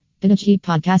Podigee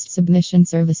podcast submission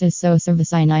services. So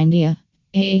service in India.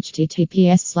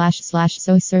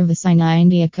 https:// service in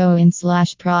India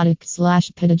co-in/product/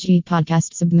 Podigee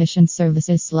podcast submission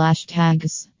services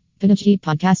 /tags. Podigee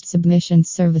podcast submission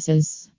services.